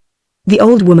table. The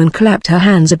old woman clapped her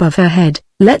hands above her head,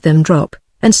 let them drop,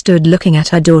 and stood looking at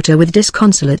her daughter with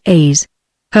disconsolate eyes.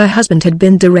 Her husband had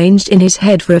been deranged in his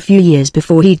head for a few years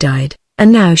before he died,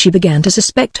 and now she began to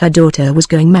suspect her daughter was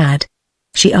going mad.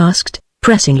 She asked,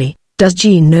 pressingly, "Does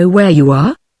Jean know where you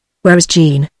are?" "Where is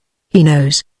Jean?" "He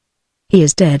knows. He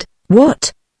is dead."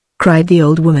 "What?" cried the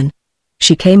old woman.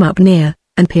 She came up near,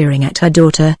 and peering at her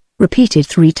daughter, repeated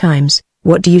 3 times,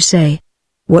 "What do you say?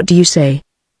 What do you say?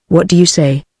 What do you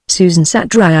say?" Susan sat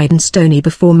dry-eyed and stony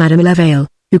before Madame Lavale,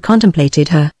 who contemplated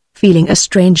her, feeling a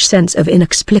strange sense of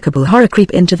inexplicable horror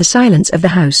creep into the silence of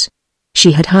the house.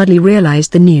 She had hardly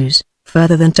realized the news,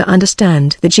 further than to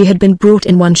understand that she had been brought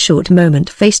in one short moment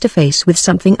face to face with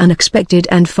something unexpected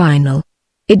and final.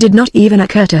 It did not even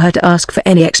occur to her to ask for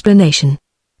any explanation.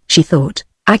 She thought,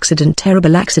 Accident,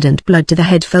 terrible accident, blood to the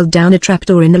head, fell down a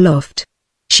trapdoor in the loft.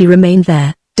 She remained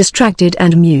there, distracted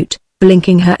and mute,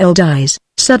 blinking her old eyes.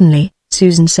 Suddenly,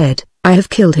 Susan said, "I have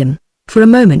killed him." For a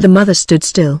moment the mother stood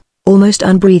still, almost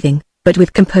unbreathing, but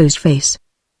with composed face.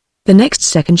 The next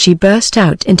second she burst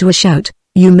out into a shout,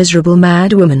 "You miserable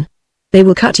mad woman! They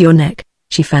will cut your neck."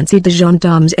 She fancied the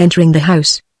gendarmes entering the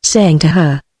house, saying to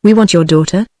her, "We want your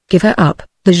daughter, give her up."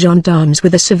 The gendarmes were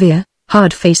the severe,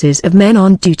 hard faces of men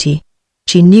on duty.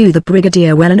 She knew the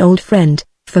brigadier well, an old friend,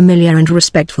 familiar and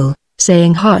respectful,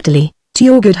 saying heartily, "To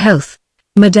your good health,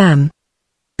 madame,"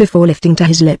 before lifting to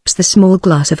his lips the small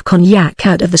glass of cognac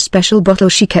out of the special bottle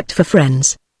she kept for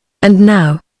friends. And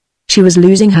now, she was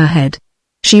losing her head.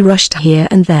 She rushed here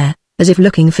and there, as if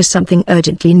looking for something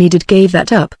urgently needed, gave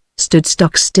that up, stood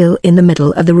stock still in the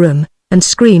middle of the room, and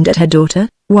screamed at her daughter,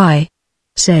 "Why?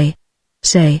 Say.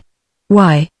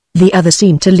 Why?" The other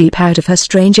seemed to leap out of her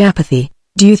strange apathy.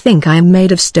 "Do you think I am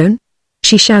made of stone?"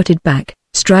 she shouted back,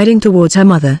 striding towards her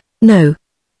mother. "No.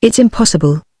 It's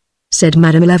impossible," said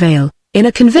Madame Lavale, in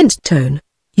a convinced tone.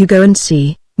 "You go and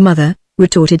see, mother,"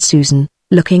 retorted Susan,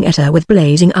 looking at her with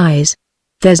blazing eyes.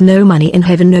 "There's no money in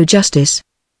heaven, no justice."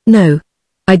 "No.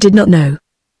 I did not know.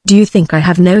 Do you think I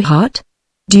have no heart?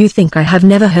 Do you think I have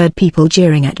never heard people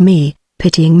jeering at me,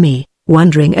 pitying me,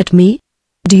 wondering at me?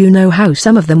 Do you know how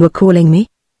some of them were calling me?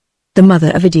 The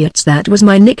mother of idiots, that was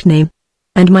my nickname.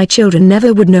 And my children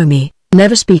never would know me,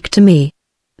 never speak to me.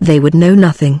 They would know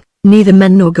nothing, neither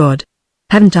men nor God.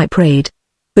 Haven't I prayed?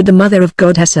 But the mother of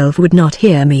God herself would not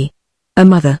hear me. A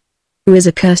mother. Who is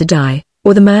accursed, I,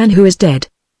 or the man who is dead?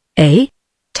 Eh?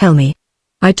 Tell me.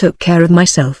 I took care of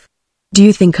myself. Do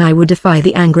you think I would defy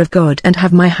the anger of God and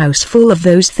have my house full of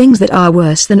those things that are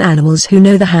worse than animals who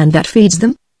know the hand that feeds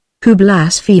them? Who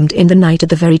blasphemed in the night at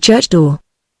the very church door?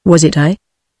 Was it I?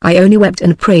 I only wept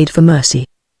and prayed for mercy.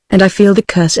 And I feel the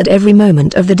curse at every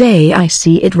moment of the day. I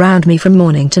see it round me from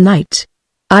morning to night.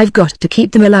 I've got to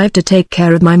keep them alive to take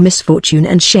care of my misfortune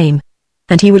and shame.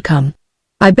 And he would come.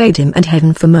 I begged him and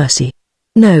heaven for mercy.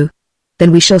 No.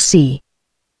 Then we shall see.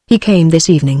 He came this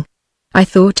evening. I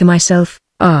thought to myself,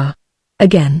 ah.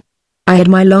 Again. I had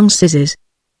my long scissors.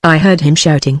 I heard him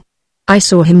shouting. I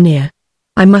saw him near.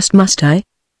 I must I?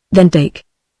 Then take.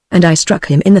 And I struck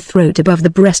him in the throat above the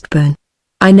breastbone.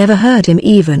 I never heard him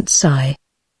even sigh.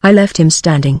 I left him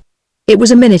standing. It was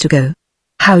a minute ago.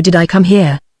 How did I come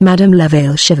here? Madame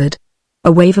Lavale shivered.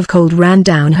 A wave of cold ran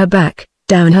down her back,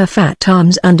 down her fat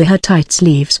arms under her tight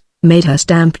sleeves, made her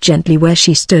stamp gently where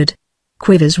she stood.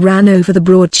 Quivers ran over the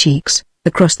broad cheeks,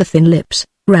 across the thin lips,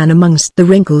 ran amongst the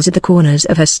wrinkles at the corners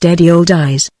of her steady old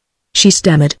eyes. She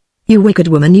stammered, "You wicked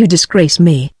woman, you disgrace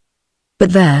me.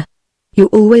 But there. You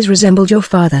always resembled your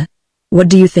father. What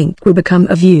do you think will become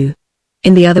of you?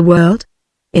 In the other world?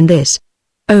 In this?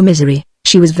 Oh misery!"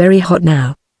 She was very hot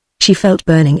now. She felt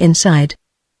burning inside.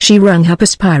 She wrung her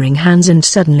perspiring hands and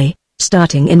suddenly,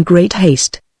 starting in great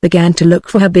haste, began to look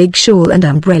for her big shawl and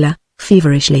umbrella,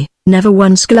 feverishly, never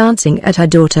once glancing at her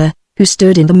daughter, who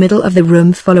stood in the middle of the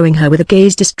room following her with a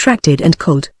gaze distracted and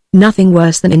cold. "Nothing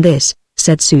worse than in this,"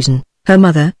 said Susan. Her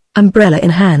mother, umbrella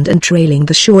in hand and trailing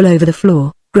the shawl over the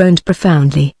floor, groaned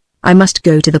profoundly. "I must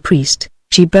go to the priest,"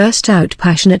 she burst out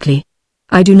passionately.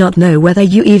 "I do not know whether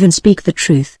you even speak the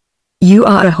truth. You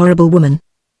are a horrible woman.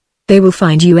 They will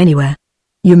find you anywhere.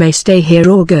 You may stay here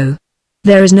or go.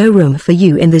 There is no room for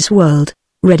you in this world."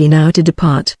 Ready now to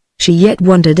depart, she yet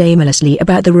wandered aimlessly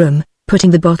about the room,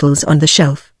 putting the bottles on the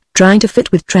shelf, trying to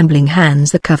fit with trembling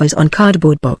hands the covers on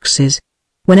cardboard boxes.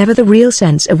 Whenever the real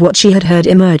sense of what she had heard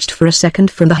emerged for a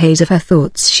second from the haze of her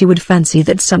thoughts, she would fancy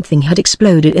that something had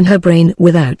exploded in her brain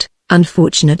without,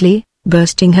 unfortunately,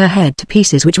 bursting her head to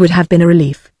pieces, which would have been a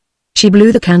relief. She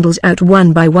blew the candles out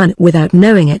one by one without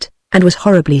knowing it, and was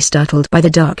horribly startled by the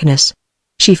darkness.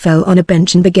 She fell on a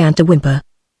bench and began to whimper.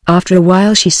 After a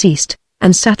while she ceased,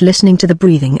 and sat listening to the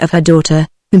breathing of her daughter,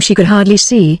 whom she could hardly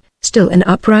see, still and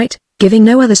upright, giving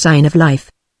no other sign of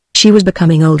life. She was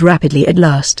becoming old rapidly at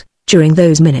last, during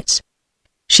those minutes.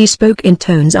 She spoke in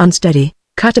tones unsteady,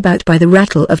 cut about by the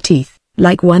rattle of teeth,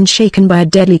 like one shaken by a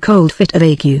deadly cold fit of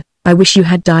ague. "I wish you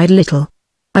had died little.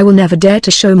 I will never dare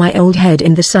to show my old head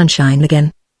in the sunshine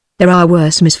again. There are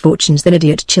worse misfortunes than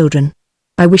idiot children.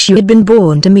 I wish you had been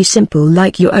born to me simple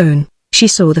like your own." She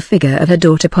saw the figure of her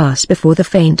daughter pass before the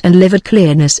faint and livid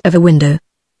clearness of a window.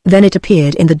 Then it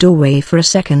appeared in the doorway for a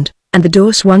second, and the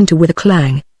door swung to with a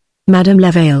clang. Madame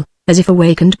Lavale, as if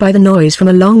awakened by the noise from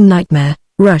a long nightmare,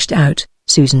 rushed out.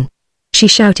 "Susan!" she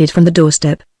shouted from the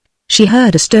doorstep. She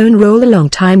heard a stone roll a long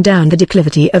time down the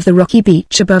declivity of the rocky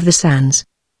beach above the sands.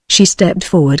 She stepped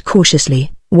forward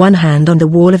cautiously, one hand on the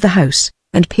wall of the house,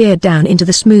 and peered down into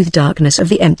the smooth darkness of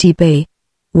the empty bay.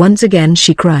 Once again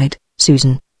she cried,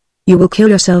 "Susan! You will kill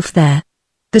yourself there."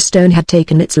 The stone had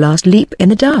taken its last leap in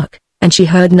the dark, and she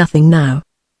heard nothing now.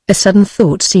 A sudden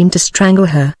thought seemed to strangle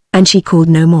her, and she called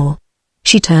no more.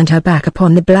 She turned her back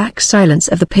upon the black silence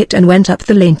of the pit and went up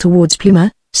the lane towards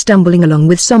Pluma, stumbling along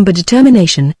with somber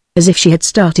determination, as if she had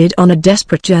started on a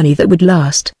desperate journey that would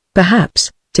last, perhaps,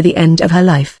 to the end of her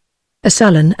life. A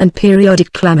sullen and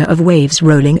periodic clamor of waves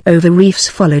rolling over reefs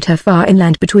followed her far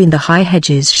inland between the high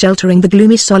hedges sheltering the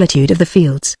gloomy solitude of the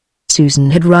fields.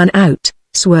 Susan had run out,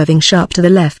 swerving sharp to the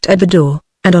left at the door,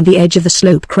 and on the edge of the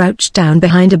slope crouched down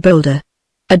behind a boulder.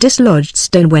 A dislodged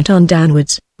stone went on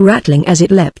downwards, rattling as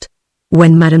it leapt.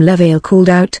 When Madame Levaille called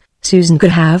out, Susan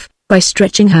could have, by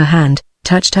stretching her hand,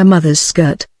 touched her mother's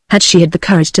skirt, had she had the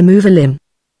courage to move a limb.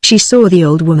 She saw the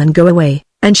old woman go away,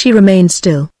 and she remained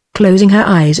still, closing her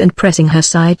eyes and pressing her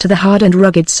side to the hard and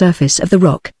rugged surface of the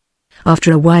rock.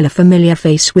 After a while a familiar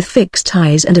face with fixed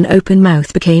eyes and an open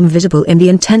mouth became visible in the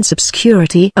intense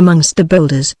obscurity amongst the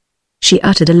boulders. She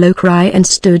uttered a low cry and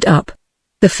stood up.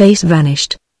 The face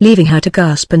vanished, leaving her to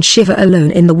gasp and shiver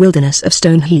alone in the wilderness of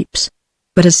stone heaps.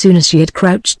 But as soon as she had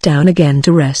crouched down again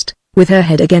to rest, with her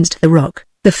head against the rock,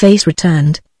 the face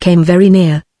returned, came very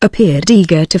near, appeared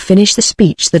eager to finish the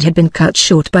speech that had been cut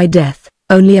short by death,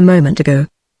 only a moment ago.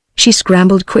 She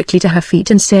scrambled quickly to her feet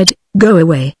and said, "Go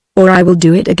away, or I will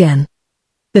do it again."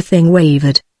 The thing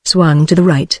wavered, swung to the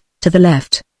right, to the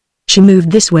left. She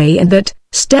moved this way and that,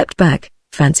 stepped back,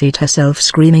 fancied herself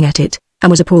screaming at it, and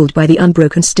was appalled by the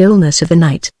unbroken stillness of the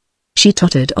night. She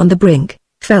tottered on the brink,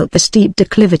 felt the steep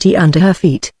declivity under her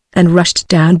feet, and rushed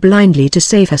down blindly to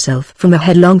save herself from a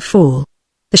headlong fall.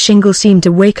 The shingle seemed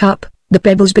to wake up, the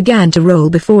pebbles began to roll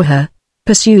before her,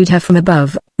 pursued her from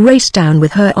above, raced down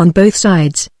with her on both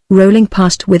sides, rolling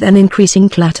past with an increasing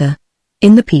clatter.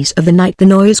 In the peace of the night the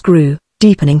noise grew,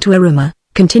 deepening to a rumor,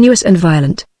 continuous and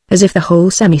violent, as if the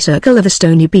whole semicircle of the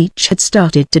stony beach had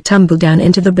started to tumble down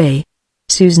into the bay.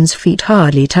 Susan's feet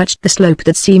hardly touched the slope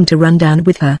that seemed to run down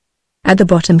with her. At the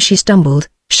bottom she stumbled,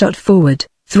 shot forward,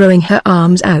 throwing her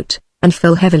arms out, and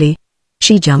fell heavily.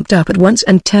 She jumped up at once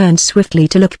and turned swiftly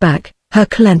to look back, her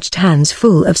clenched hands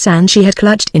full of sand she had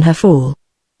clutched in her fall.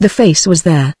 The face was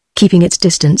there, keeping its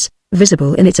distance,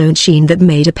 visible in its own sheen that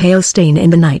made a pale stain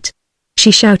in the night. She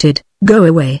shouted, "Go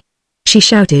away!" She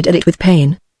shouted at it with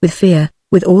pain, with fear,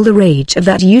 with all the rage of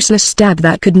that useless stab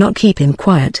that could not keep him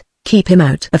quiet, keep him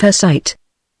out of her sight.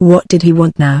 What did he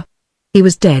want now? He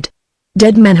was dead.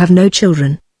 Dead men have no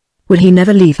children. Would he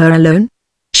never leave her alone?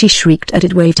 She shrieked at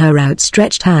it, waved her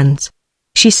outstretched hands.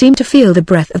 She seemed to feel the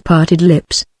breath of parted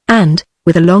lips, and,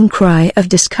 with a long cry of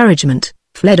discouragement,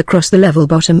 fled across the level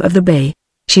bottom of the bay.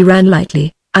 She ran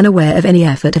lightly, unaware of any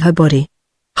effort of her body.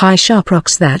 High sharp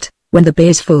rocks that, when the bay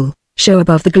is full, show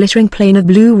above the glittering plain of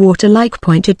blue water like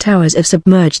pointed towers of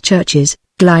submerged churches,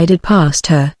 glided past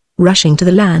her, rushing to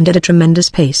the land at a tremendous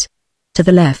pace. To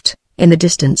the left, in the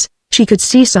distance, she could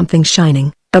see something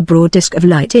shining, a broad disk of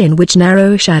light in which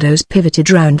narrow shadows pivoted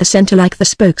round the center like the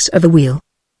spokes of a wheel.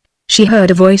 She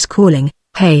heard a voice calling,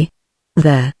 "Hey!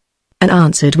 There!" and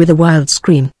answered with a wild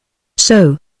scream.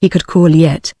 So, he could call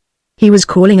yet. He was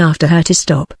calling after her to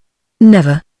stop.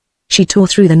 Never. She tore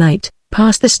through the night,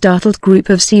 past the startled group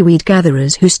of seaweed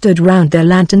gatherers who stood round their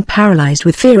lantern paralyzed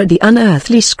with fear at the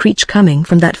unearthly screech coming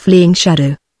from that fleeing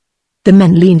shadow. The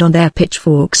men leaned on their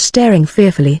pitchforks staring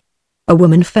fearfully. A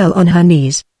woman fell on her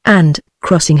knees, and,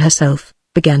 crossing herself,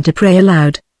 began to pray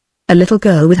aloud. A little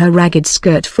girl with her ragged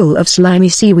skirt full of slimy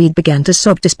seaweed began to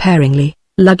sob despairingly,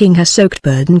 lugging her soaked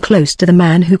burden close to the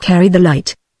man who carried the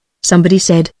light. Somebody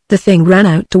said, "The thing ran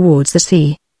out towards the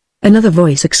sea." Another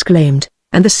voice exclaimed,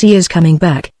 "And the sea is coming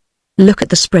back. Look at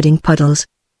the spreading puddles.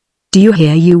 Do you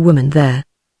hear, you woman there?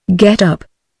 Get up."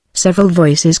 Several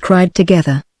voices cried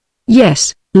together,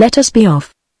 "Yes, let us be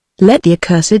off. Let the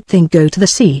accursed thing go to the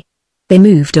sea." They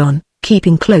moved on,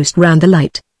 keeping close round the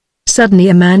light. Suddenly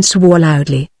a man swore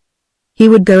loudly. He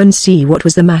would go and see what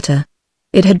was the matter.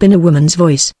 It had been a woman's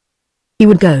voice. He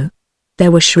would go.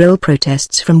 There were shrill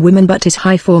protests from women, but his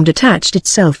high form detached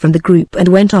itself from the group and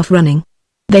went off running.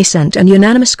 They sent an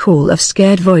unanimous call of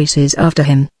scared voices after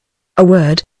him. A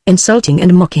word, insulting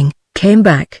and mocking, came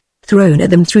back, thrown at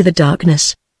them through the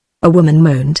darkness. A woman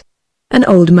moaned. An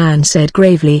old man said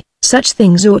gravely, "Such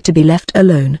things ought to be left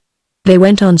alone." They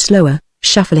went on slower,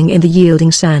 shuffling in the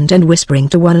yielding sand and whispering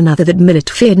to one another that Millet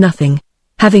feared nothing,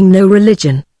 having no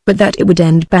religion, but that it would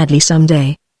end badly some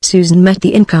day. Susan met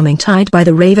the incoming tide by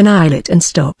the Raven Islet and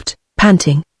stopped,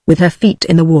 panting, with her feet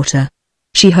in the water.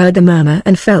 She heard the murmur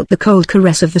and felt the cold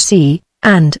caress of the sea,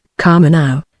 and, calmer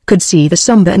now, could see the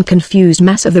somber and confused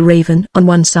mass of the Raven on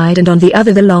one side and on the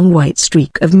other the long white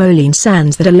streak of moline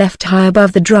sands that are left high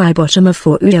above the dry bottom of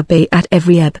Fouta Bay at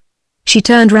every ebb. She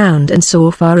turned round and saw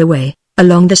far away,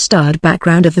 along the starred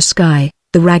background of the sky,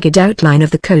 the ragged outline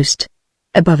of the coast.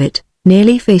 Above it,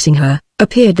 nearly facing her,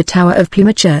 appeared the tower of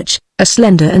Pluma Church, a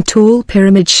slender and tall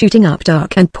pyramid shooting up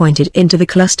dark and pointed into the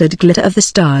clustered glitter of the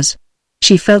stars.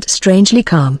 She felt strangely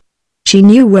calm. She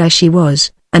knew where she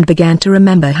was, and began to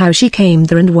remember how she came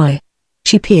there and why.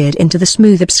 She peered into the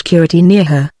smooth obscurity near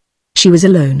her. She was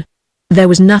alone. There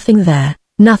was nothing there,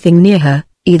 nothing near her,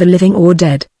 either living or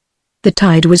dead. The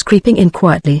tide was creeping in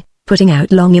quietly, putting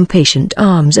out long impatient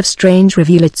arms of strange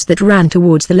rivulets that ran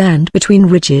towards the land between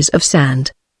ridges of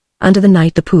sand. Under the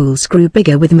night the pools grew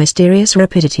bigger with mysterious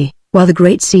rapidity, while the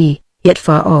great sea, yet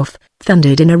far off,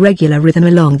 thundered in a regular rhythm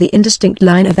along the indistinct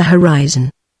line of the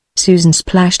horizon. Susan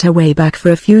splashed her way back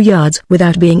for a few yards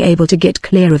without being able to get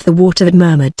clear of the water that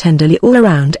murmured tenderly all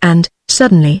around and,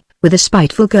 suddenly, with a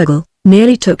spiteful gurgle,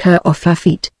 nearly took her off her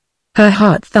feet. Her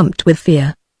heart thumped with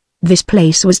fear. This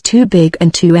place was too big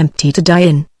and too empty to die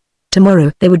in.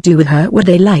 Tomorrow they would do with her what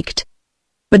they liked.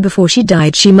 But before she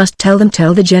died she must tell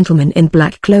the gentleman in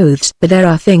black clothes that there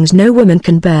are things no woman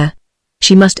can bear.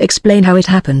 She must explain how it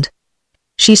happened.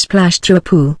 She splashed through a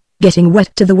pool, getting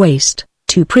wet to the waist,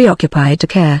 too preoccupied to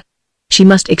care. She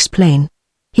must explain.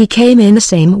 He came in the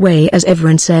same way as ever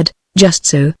and said, "Just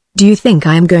so, do you think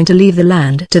I am going to leave the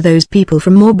land to those people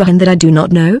from Morbihan that I do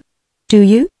not know? Do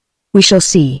you? We shall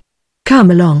see.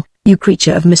 Come along, you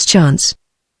creature of mischance."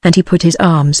 And he put his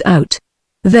arms out.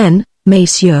 "Then,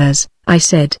 messieurs," I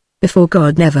said, "before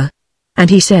God never." And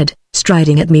he said,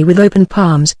 striding at me with open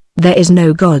palms, "There is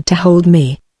no God to hold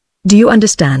me. Do you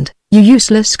understand, you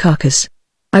useless carcass?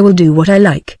 I will do what I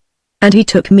like." And he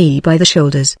took me by the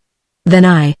shoulders. Then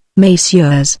I,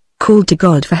 messieurs, called to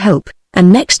God for help,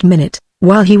 and next minute,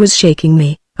 while he was shaking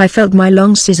me, I felt my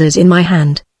long scissors in my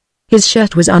hand. His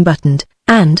shirt was unbuttoned,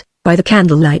 and, by the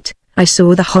candlelight, I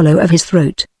saw the hollow of his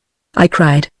throat. I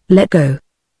cried, "Let go."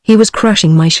 He was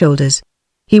crushing my shoulders.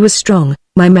 He was strong,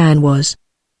 my man was.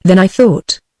 Then I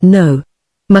thought, no.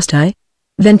 Must I?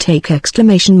 Then take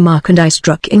exclamation mark, and I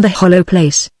struck in the hollow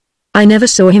place. I never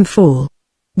saw him fall.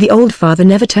 The old father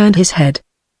never turned his head.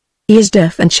 He is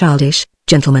deaf and childish,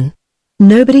 gentlemen.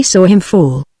 Nobody saw him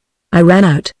fall. I ran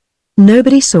out.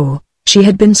 Nobody saw. She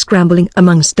had been scrambling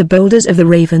amongst the boulders of the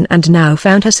Raven and now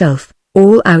found herself,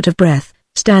 all out of breath,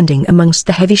 standing amongst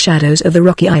the heavy shadows of the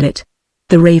rocky islet.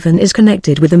 The Raven is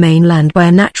connected with the mainland by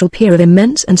a natural pier of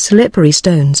immense and slippery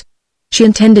stones. She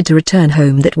intended to return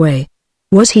home that way.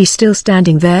 Was he still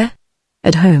standing there?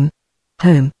 At home.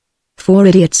 Home. 4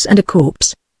 idiots and a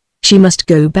corpse. She must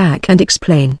go back and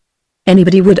explain.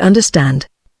 Anybody would understand.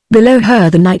 Below her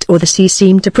the night or the sea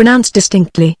seemed to pronounce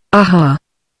distinctly, "Aha!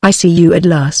 I see you at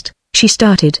last." She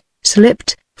started,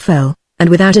 slipped, fell, and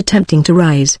without attempting to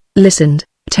rise, listened,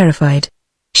 terrified.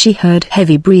 She heard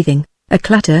heavy breathing, a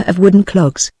clatter of wooden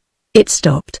clogs. It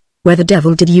stopped. "Where the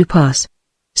devil did you pass?"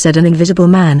 said an invisible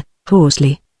man,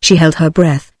 hoarsely. She held her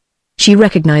breath. She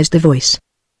recognized the voice.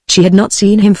 She had not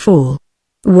seen him fall.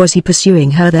 Was he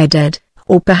pursuing her there dead,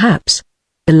 or perhaps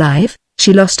alive?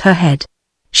 She lost her head.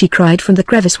 She cried from the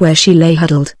crevice where she lay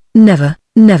huddled, "Never,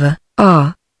 never,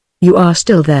 ah! You are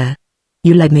still there.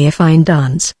 You led me a fine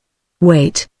dance.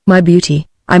 Wait, my beauty,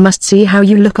 I must see how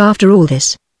you look after all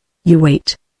this. You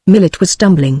wait." Millet was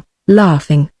stumbling,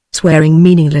 laughing, swearing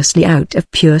meaninglessly out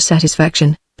of pure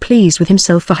satisfaction, pleased with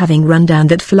himself for having run down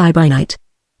that fly-by-night.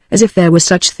 As if there were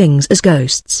such things as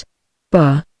ghosts.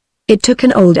 Bah! It took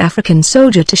an old African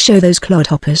soldier to show those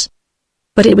clodhoppers.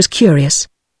 But it was curious.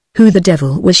 Who the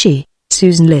devil was she?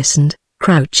 Susan listened,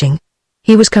 crouching.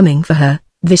 He was coming for her,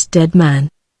 this dead man.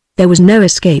 There was no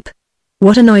escape.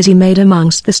 What a noise he made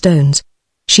amongst the stones.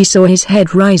 She saw his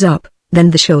head rise up,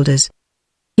 then the shoulders.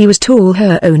 He was tall,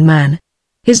 her own man.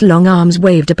 His long arms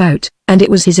waved about, and it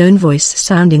was his own voice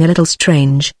sounding a little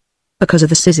strange. Because of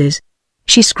the scissors.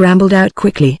 She scrambled out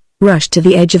quickly, rushed to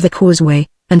the edge of the causeway,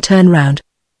 and turned round.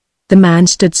 The man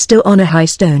stood still on a high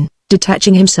stone,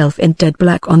 detaching himself in dead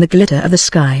black on the glitter of the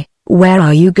sky. "Where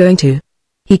are you going to?"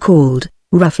 he called,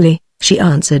 roughly. She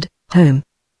answered, "Home,"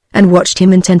 and watched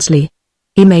him intensely.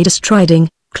 He made a striding,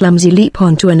 clumsy leap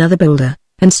onto another boulder,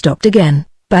 and stopped again,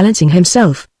 balancing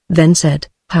himself, then said,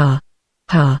 "Ha!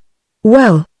 Ha!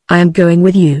 Well, I am going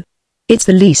with you. It's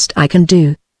the least I can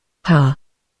do. Ha!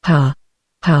 Ha!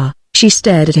 Ha!" She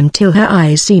stared at him till her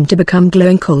eyes seemed to become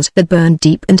glowing coals that burned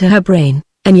deep into her brain,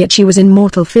 and yet she was in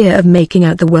mortal fear of making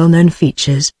out the well-known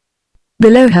features.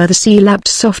 Below her the sea lapped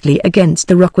softly against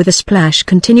the rock with a splash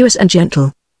continuous and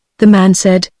gentle. The man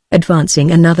said,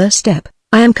 advancing another step,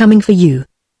 "I am coming for you.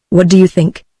 What do you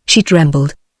think?" She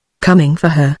trembled. Coming for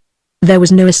her. There was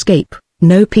no escape,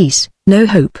 no peace, no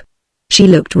hope. She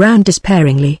looked round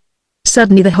despairingly.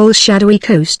 Suddenly the whole shadowy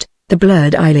coast, the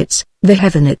blurred islets, the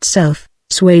heaven itself,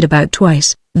 swayed about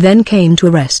twice, then came to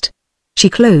a rest. She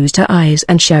closed her eyes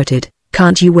and shouted,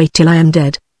 "Can't you wait till I am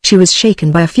dead?" She was shaken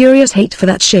by a furious hate for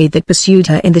that shade that pursued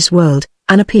her in this world,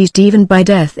 unappeased even by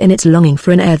death in its longing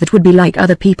for an heir that would be like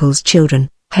other people's children.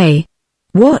 "Hey!"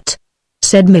 "What?"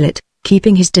 said Millet,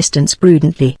 keeping his distance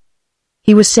prudently.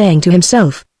 He was saying to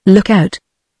himself, "Look out.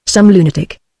 Some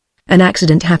lunatic. An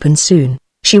accident happens soon,"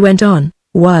 she went on,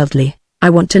 wildly.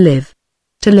 "I want to live.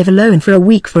 To live alone for a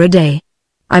week, for a day.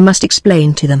 I must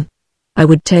explain to them. I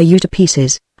would tear you to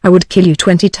pieces, I would kill you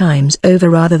 20 times over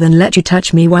rather than let you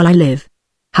touch me while I live.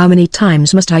 How many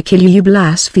times must I kill you, you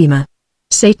blasphemer?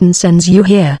 Satan sends you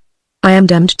here. I am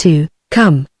damned too."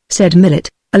 "Come," said Millet,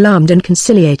 alarmed and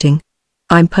conciliating.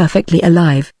 "I'm perfectly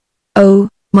alive." "Oh,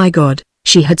 my God,"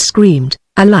 she had screamed,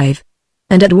 "alive!"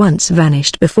 and at once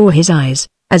vanished before his eyes,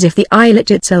 as if the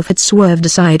islet itself had swerved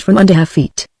aside from under her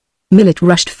feet. Millet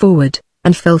rushed forward,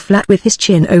 and fell flat with his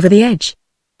chin over the edge.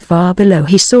 Far below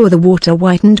he saw the water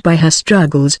whitened by her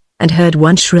struggles, and heard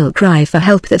one shrill cry for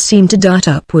help that seemed to dart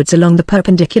upwards along the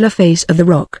perpendicular face of the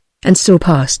rock, and saw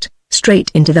past,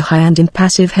 straight into the high and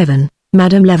impassive heaven,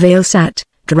 Madame Lavale sat,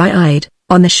 dry-eyed,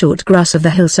 on the short grass of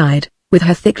the hillside, with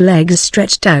her thick legs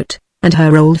stretched out, and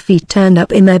her old feet turned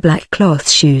up in their black cloth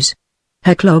shoes.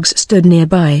 Her clogs stood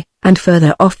nearby, and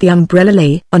further off the umbrella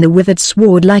lay on the withered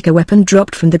sward like a weapon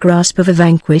dropped from the grasp of a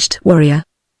vanquished warrior.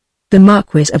 The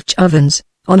Marquis of Chovens,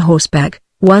 on horseback,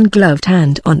 one gloved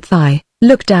hand on thigh,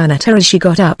 looked down at her as she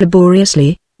got up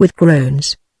laboriously, with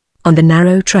groans. On the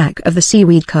narrow track of the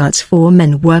seaweed carts 4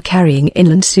 men were carrying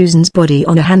inland Susan's body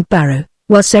on a hand-barrow,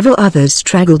 while several others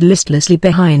straggled listlessly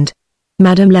behind.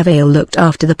 Madame Lavale looked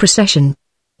after the procession.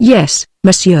 "Yes,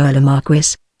 Monsieur le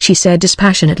Marquis," she said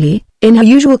dispassionately, in her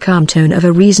usual calm tone of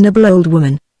a reasonable old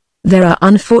woman. "There are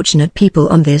unfortunate people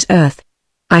on this earth.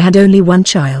 I had only one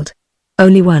child.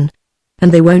 Only one.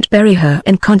 And they won't bury her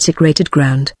in consecrated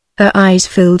ground." Her eyes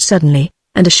filled suddenly,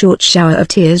 and a short shower of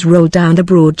tears rolled down the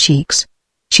broad cheeks.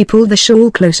 She pulled the shawl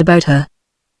close about her.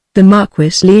 The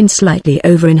Marquis leaned slightly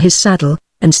over in his saddle,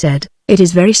 and said, "It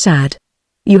is very sad.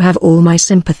 You have all my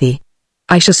sympathy.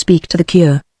 I shall speak to the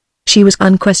cure. She was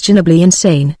unquestionably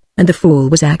insane, and the fall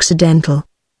was accidental.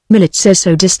 Millet says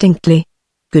so distinctly.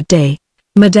 Good day,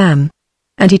 madame."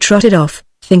 And he trotted off,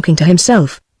 thinking to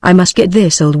himself, "I must get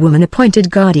this old woman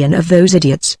appointed guardian of those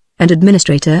idiots, and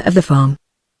administrator of the farm.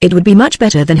 It would be much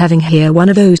better than having here one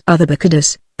of those other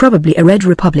Bacadas, probably a Red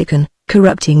Republican,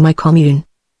 corrupting my commune."